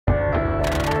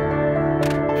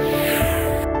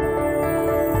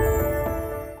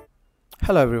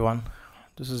Hello everyone,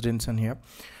 this is Dinson here.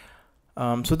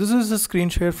 So this is a screen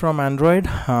share from Android.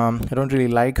 I don't really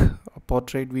like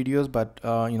portrait videos, but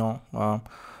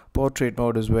portrait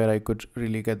mode is where I could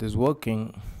really get this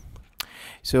working.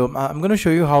 So I'm going to show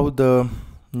you how the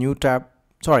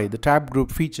the tab group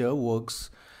feature works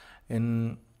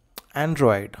in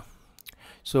Android.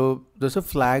 So there's a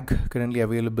flag currently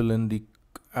available in the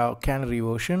Canary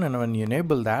version, and when you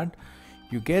enable that,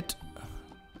 you get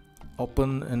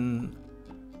open in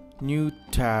new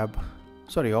tab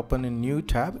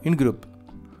in group.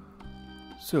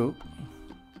 So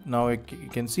now you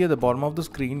can see at the bottom of the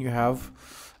screen you have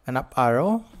an up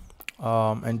arrow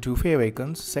and two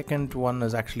favicons. Second one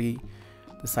is actually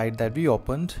the site that we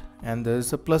opened, and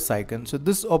there's a plus icon. So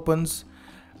this opens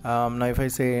now if I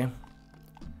say,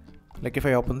 like, if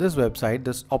I open this website,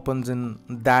 this opens in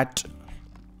that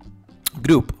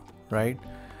group, right?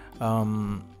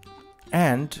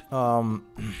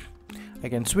 I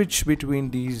can switch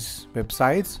between these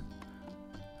websites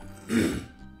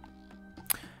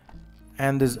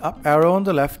and this up arrow on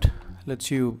the left lets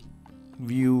you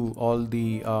view all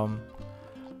the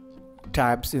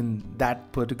tabs in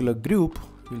that particular group.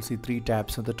 You'll see 3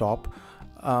 tabs at the top,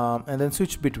 and then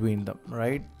switch between them,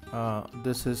 right?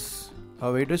 This is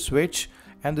a way to switch,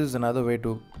 and this is another way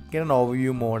to get an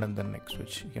overview mode and then next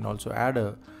switch. You can also add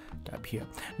a tab here.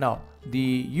 Now the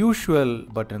usual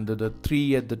button, the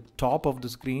 3 at the top of the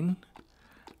screen,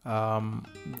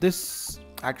 this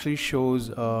actually shows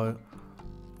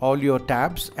all your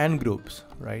tabs and groups,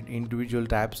 right? Individual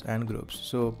tabs and groups.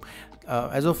 So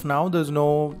as of now,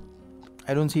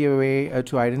 I don't see a way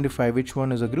to identify which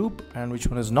one is a group and which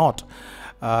one is not,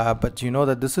 but you know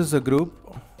that this is a group.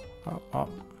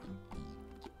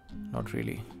 Not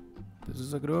really, this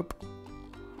is a group.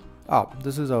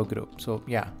 This is our group. So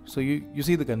yeah, so you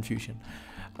see the confusion.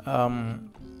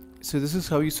 So this is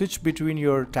how you switch between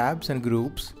your tabs and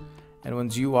groups, and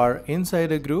once you are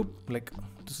inside a group, like,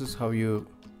 this is how you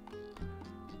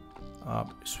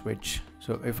switch.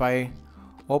 So if I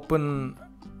open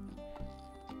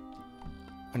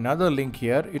another link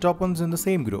here, it opens in the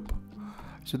same group.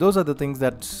 So those are the things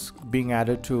that's being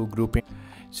added to grouping.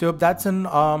 So that's an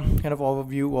kind of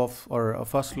overview of, or a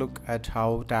first look at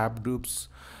how tab groups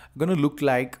are going to look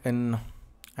like in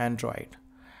Android.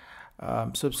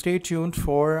 So stay tuned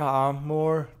for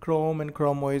more Chrome and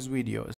Chrome OS videos.